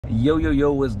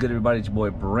Yo, what's good, everybody? It's your boy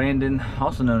Brandon,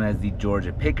 also known as the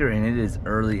Georgia Picker, and it is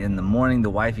early in the morning. The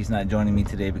wifey's not joining me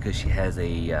today because she has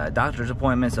a doctor's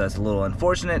appointment, so that's a little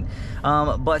unfortunate.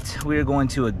 But we're going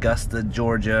to Augusta,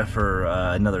 Georgia for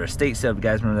another estate sale. If you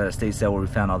guys remember that estate sale where we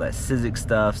found all that Civic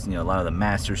stuff, you know, a lot of the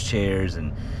Masters chairs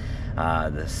and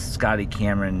the Scotty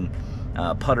Cameron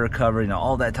putter cover, you know,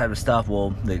 all that type of stuff. Well,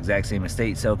 the exact same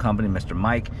estate sale company, Mr.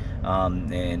 Mike,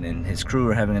 and his crew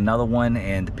are having another one,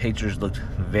 and the pictures looked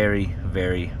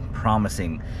very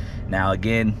promising. Now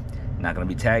again, not going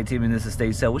to be tag teaming this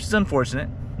estate sale, which is unfortunate.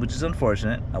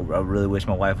 I really wish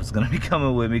my wife was going to be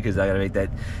coming with me, because I got to make that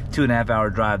 2.5 hour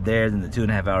drive there, then the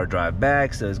 2.5 hour drive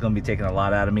back, so it's going to be taking a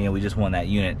lot out of me, and we just won that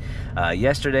unit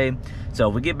yesterday. So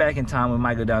if we get back in time, we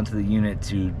might go down to the unit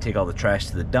to take all the trash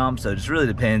to the dump, so it just really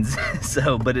depends.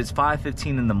 But it's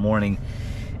 5:15 in the morning,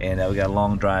 and we got a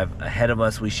long drive ahead of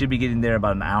us. We should be getting there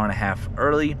about an hour and a half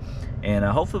early, and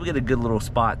hopefully we get a good little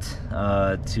spot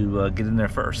to get in there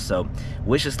first. So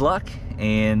wish us luck,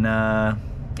 and yeah,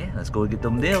 let's go get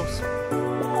them deals.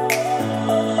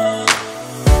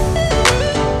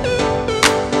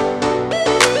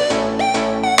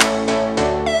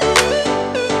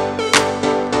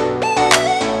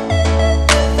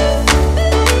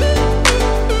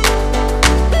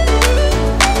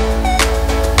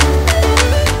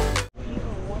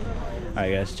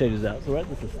 Alright guys, check this out. So we're at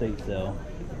this estate sale,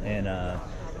 and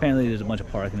apparently there's a bunch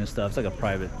of parking and stuff. It's like a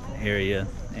private area,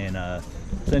 and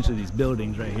essentially these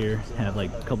buildings right here have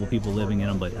like a couple people living in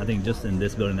them, but I think just in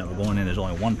this building that we're going in, there's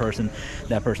only one person.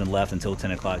 That person left until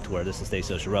 10 o'clock, to where this estate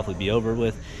sale should roughly be over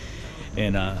with.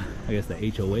 And I guess the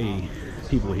HOA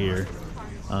people here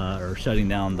are shutting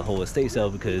down the whole estate sale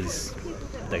because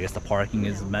I guess the parking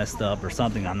is messed up or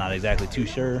something. I'm not exactly too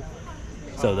sure.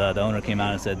 So the owner came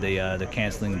out and said they're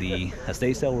canceling the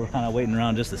estate sale. We're kind of waiting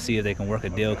around just to see if they can work a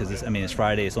deal, because I mean, it's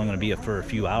Friday. It's only going to be for a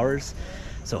few hours.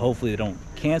 So hopefully they don't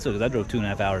cancel, because I drove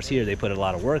 2.5 hours here. They put a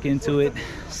lot of work into it.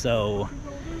 So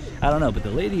I don't know. But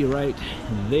the lady right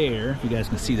there, if you guys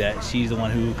can see that, she's the one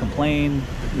who complained.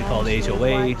 We call the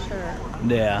HOA.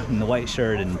 Yeah, in the white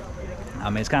shirt. And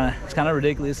I mean, it's kind of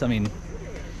ridiculous. I mean,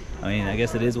 I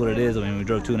guess it is what it is. I mean, we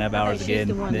drove 2.5 hours again.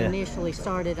 She's the one that initially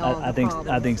started all I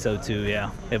think so too.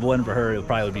 Yeah. If it wasn't for her, it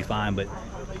probably would be fine. But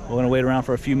we're gonna wait around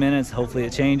for a few minutes. Hopefully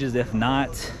it changes. If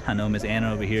not, I know Miss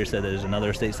Anna over here said there's another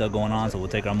estate sale going on, so we'll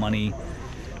take our money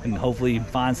and hopefully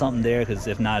find something there. Because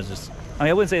if not, it's just, I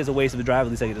mean, I wouldn't say it's a waste of a drive. At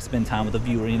least I get to spend time with the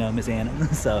viewer, you know, Miss Anna.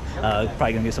 So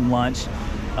probably gonna get some lunch.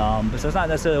 But so it's not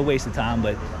necessarily a waste of time.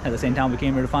 But at the same time, we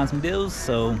came here to find some deals.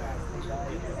 So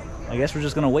I guess we're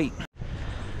just gonna wait.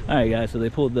 All right, guys. So they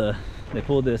pulled the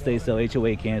estate sale.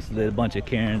 HOA canceled it. A bunch of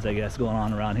Karens, I guess, going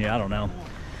on around here. I don't know.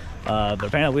 But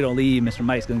apparently we don't leave, Mr.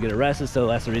 Mike's gonna get arrested, so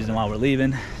that's the reason why we're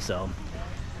leaving. So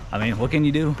I mean, what can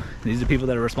you do? These are people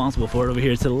that are responsible for it over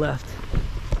here to the left.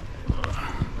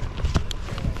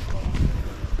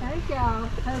 Thank y'all.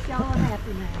 Hope y'all are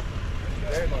happy now.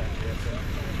 Very much, yes,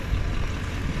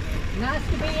 Nice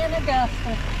to be in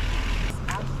Augusta.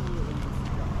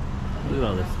 Look at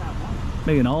all this,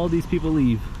 making all these people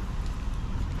leave.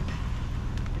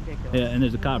 Ridiculous. Yeah, and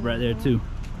there's a cop right there too.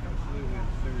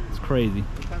 It's crazy.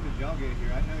 What time did y'all get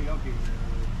here? I know y'all get here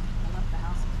early. I left the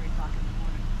house at 3 o'clock in the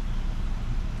morning.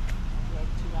 We had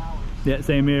 2 hours. Yeah,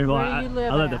 same here. Well, Where do you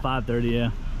live I left at? at 5:30.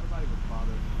 Yeah. Nobody was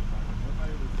bothering anybody.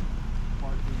 Nobody was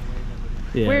parking the way that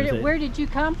would. Yeah. Where did you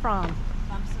come from?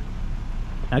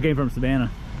 I came from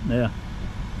Savannah. Yeah.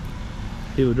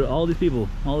 All these people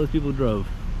drove.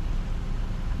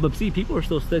 But see, people are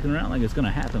still sticking around like it's gonna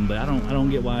happen. But I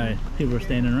don't get why people are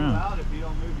standing around. Out if you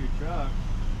don't move your truck.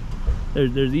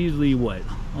 There's easily what,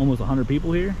 almost 100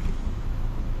 people here.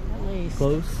 At least.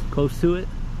 Close to it.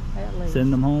 At least.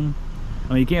 Send them home.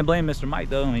 I mean, you can't blame Mr. Mike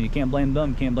though. I mean, you can't blame them.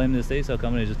 You can't blame the estate sale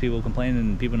company. It's just people complaining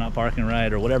and people not parking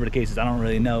right, or whatever the case is. I don't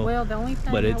really know. Well, the only thing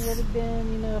I would have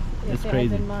been, you know, if it had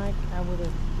been Mike, I would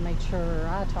have made sure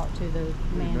I talked to the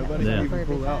man that was Nobody over can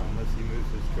pull out everything. unless he moves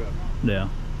his truck. Yeah.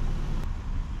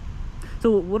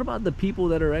 So what about the people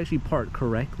that are actually parked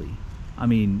correctly? I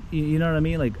mean, you know what I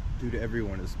mean? Like, Dude,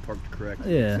 everyone is parked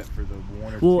correctly, yeah, except for the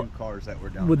one or two cars that were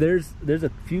down. Well, there's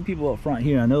a few people up front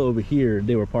here. I know over here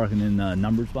they were parking in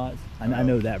numbered spots. I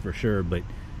know that for sure, but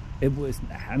it was,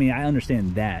 I mean, I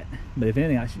understand that. But if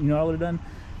anything, you know what I would have done?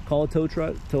 Call a tow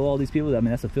truck, tow all these people. I mean,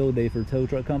 that's a field day for tow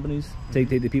truck companies. Take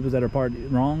the people that are parked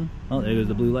wrong. Oh, there goes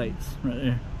the blue lights right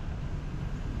there.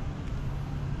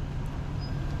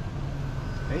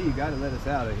 Hey, you got to let us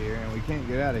out of here, and we can't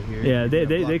get out of here. Yeah,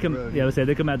 they come. Yeah, I say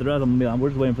they come out the road. I'm gonna be like, we're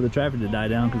just waiting for the traffic to die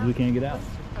down because we can't get out.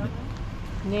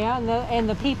 Yeah, and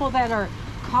the people that are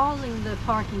causing the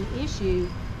parking issue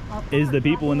is the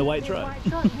people in the white truck. He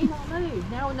won't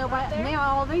move. Now nobody.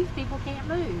 Now all these people can't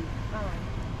move.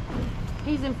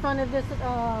 He's in front of this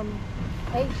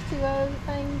H2O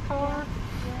thing car,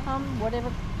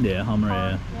 whatever. Yeah, Hummer.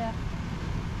 Car. Yeah.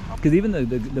 Because even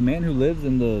the man who lives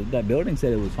in that building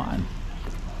said it was fine.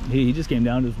 He just came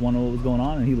down, just wondered what was going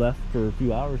on, and he left for a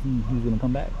few hours, and he was gonna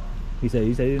come back. He said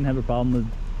he didn't have a problem with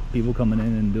people coming in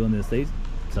and doing the estates.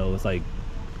 So it's like,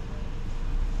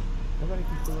 Nobody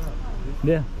can pull out.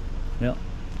 yeah, yeah.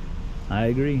 I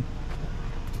agree.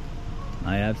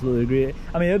 I absolutely agree.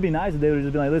 I mean, it would be nice if they would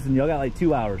just be like, listen, y'all got like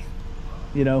 2 hours,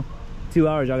 you know, 2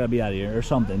 hours, y'all gotta be out of here or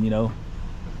something, you know,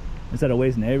 instead of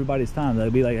wasting everybody's time.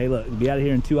 They'd be like, hey, look, be out of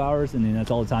here in 2 hours, and then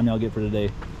that's all the time y'all get for today,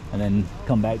 and then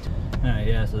come back. All right,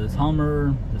 yeah, so this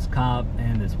Hummer, this cop,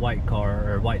 and this white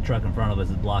car or white truck in front of us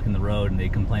is blocking the road, and they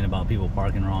complain about people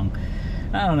parking wrong.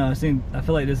 I don't know, I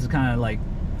feel like this is kind of like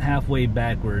halfway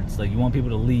backwards. Like, you want people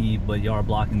to leave, but you are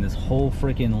blocking this whole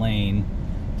freaking lane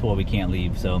to where we can't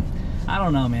leave. So I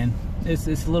don't know, man. It's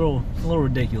a little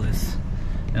ridiculous.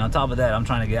 And on top of that, I'm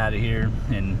trying to get out of here.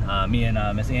 And me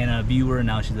and Miss Anna, a viewer,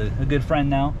 now she's a good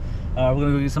friend now. We're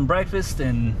gonna go get some breakfast,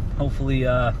 and hopefully,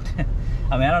 I mean,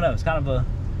 I don't know. It's kind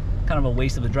of a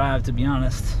waste of a drive, to be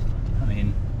honest. I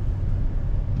mean,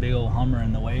 big old Hummer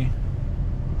in the way.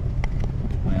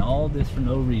 I mean, all this for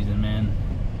no reason, man.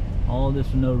 All this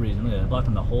for no reason. Look at it,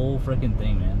 blocking the whole freaking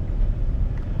thing, man.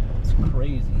 It's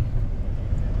crazy.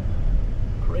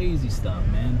 Crazy stuff,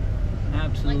 man.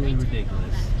 Absolutely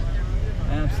ridiculous.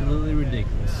 Absolutely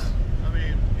ridiculous. I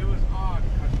mean, it was odd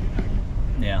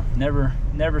because Yeah,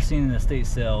 never seen an estate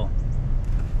sale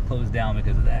closed down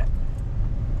because of that.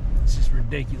 It's just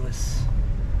ridiculous.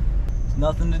 There's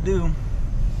nothing to do.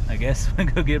 I guess we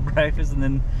go get breakfast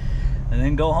and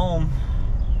then go home.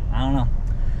 I don't know.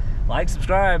 Like,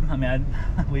 subscribe. I mean,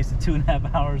 I wasted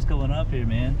 2.5 hours going up here,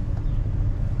 man.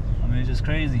 I mean, it's just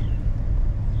crazy.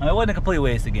 I mean, it wasn't a complete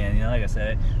waste again, you know, like I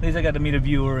said. At least I got to meet a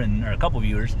viewer or a couple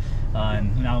viewers,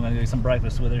 and you know, I'm gonna get some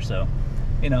breakfast with her. So,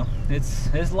 you know,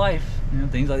 it's life. You know,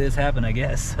 things like this happen, I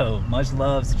guess. So, much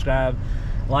love. Subscribe,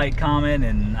 like, comment,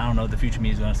 and I don't know if the future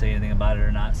me is gonna say anything about it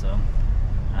or not. So,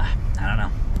 I don't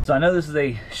know. So I know this is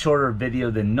a shorter video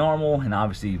than normal, and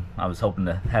obviously I was hoping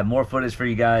to have more footage for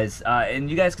you guys. And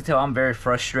you guys can tell I'm very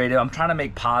frustrated. I'm trying to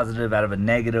make positive out of a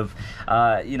negative.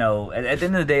 You know, at the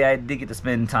end of the day, I did get to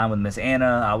spend time with Miss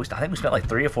Anna. I think we spent like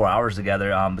 3 or 4 hours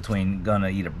together between gonna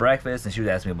eat a breakfast, and she was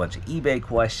asking me a bunch of eBay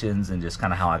questions and just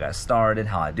kind of how I got started,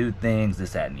 how I do things,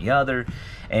 this, that, and the other.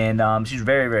 And she's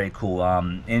very, very cool.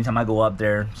 Anytime I go up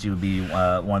there, she would be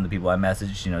one of the people I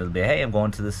message. You know, be, hey, I'm going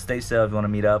to this estate sale if you want to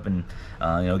meet up and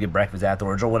you know, get breakfast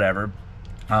afterwards or whatever.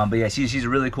 But yeah, she's a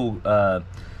really cool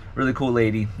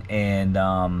lady,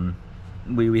 and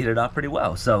we hit it off pretty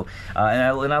well. So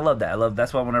and I love that.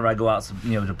 That's why whenever I go out,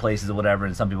 you know, to places or whatever,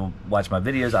 and some people watch my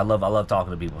videos, I love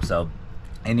talking to people. So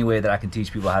any way that I can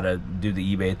teach people how to do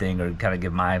the eBay thing or kind of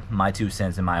give my 2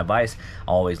 cents and my advice,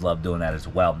 I always love doing that as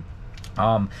well.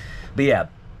 But yeah,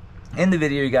 in the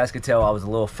video you guys could tell I was a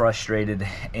little frustrated,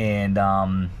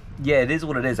 and yeah, it is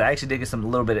what it is. I actually did get a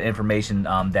little bit of information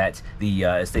that the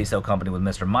estate sale company with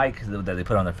Mr. Mike that they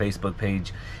put on their Facebook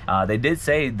page, they did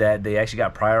say that they actually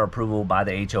got prior approval by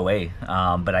the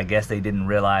HOA, but I guess they didn't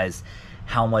realize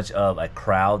how much of a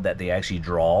crowd that they actually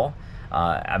draw.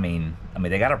 I mean,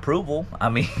 they got approval. I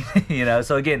mean, you know,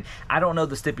 so again, I don't know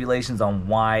the stipulations on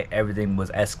why everything was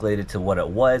escalated to what it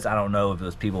was. I don't know if it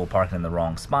was people parking in the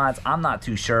wrong spots. I'm not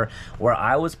too sure. Where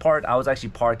I was parked, I was actually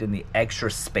parked in the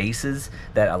extra spaces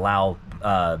that allow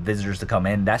visitors to come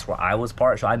in. That's where I was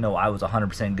parked, so I know I was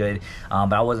 100% good.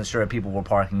 But I wasn't sure if people were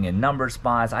parking in numbered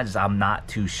spots. I'm not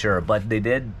too sure. But they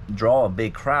did draw a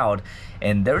big crowd,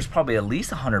 and there was probably at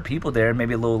least 100 people there,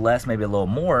 maybe a little less, maybe a little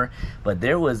more, but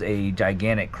there was a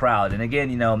gigantic crowd. And again,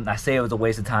 you know, I say it was a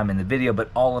waste of time in the video, but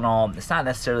all in all, it's not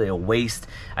necessarily a waste.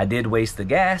 I did waste the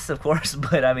gas, of course,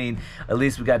 but I mean, at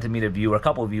least we got to meet a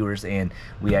couple of viewers, and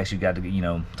we actually got to, you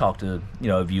know, talk to, you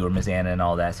know, a viewer, Miss Anna, and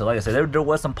all that. So like I said, there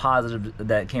was some positive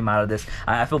that came out of this.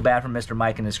 I feel bad for Mr.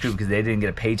 Mike and his crew because they didn't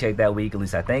get a paycheck that week, at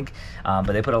least I think,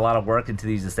 but they put a lot of work into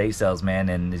these estate sales, man,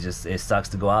 and it sucks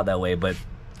to go out that way. But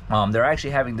they're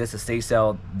actually having this estate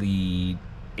sale the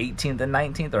 18th and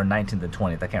 19th, or 19th and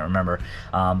 20th, I can't remember,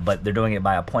 but they're doing it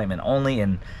by appointment only,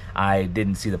 and I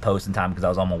didn't see the post in time because I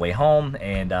was on my way home,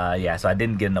 and yeah, so I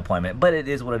didn't get an appointment. But it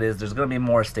is what it is. There's going to be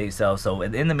more estate sales, so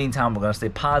in the meantime, we're going to stay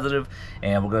positive,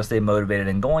 and we're going to stay motivated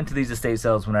and going to these estate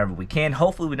sales whenever we can.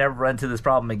 Hopefully we never run into this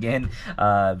problem again,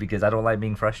 because I don't like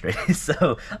being frustrated.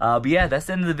 So but yeah, that's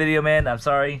the end of the video, man. I'm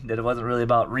sorry that it wasn't really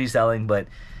about reselling, but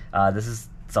this is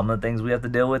some of the things we have to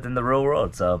deal with in the real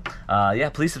world. So yeah,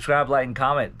 please subscribe, like, and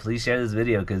comment. Please share this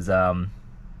video, because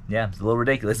yeah, it's a little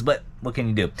ridiculous, but what can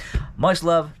you do? Much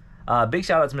love. Big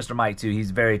shout out to Mr. Mike too.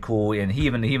 He's very cool, and he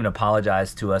even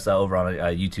apologized to us over on a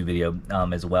YouTube video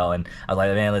as well. And I was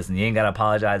like, man, listen, you ain't gotta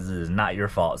apologize. This is not your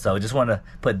fault. So just want to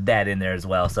put that in there as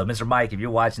well. So Mr. Mike, if you're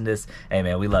watching this, hey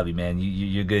man, we love you, man.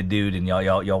 You're a good dude, and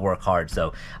y'all work hard.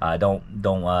 So don't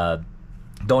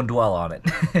dwell on it.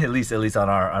 at least on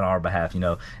our behalf. You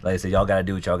know, like I said, y'all gotta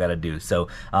do what y'all gotta do. So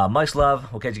much love.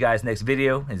 We'll catch you guys next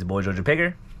video. It's your boy Georgia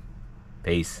Picker.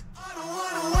 Peace.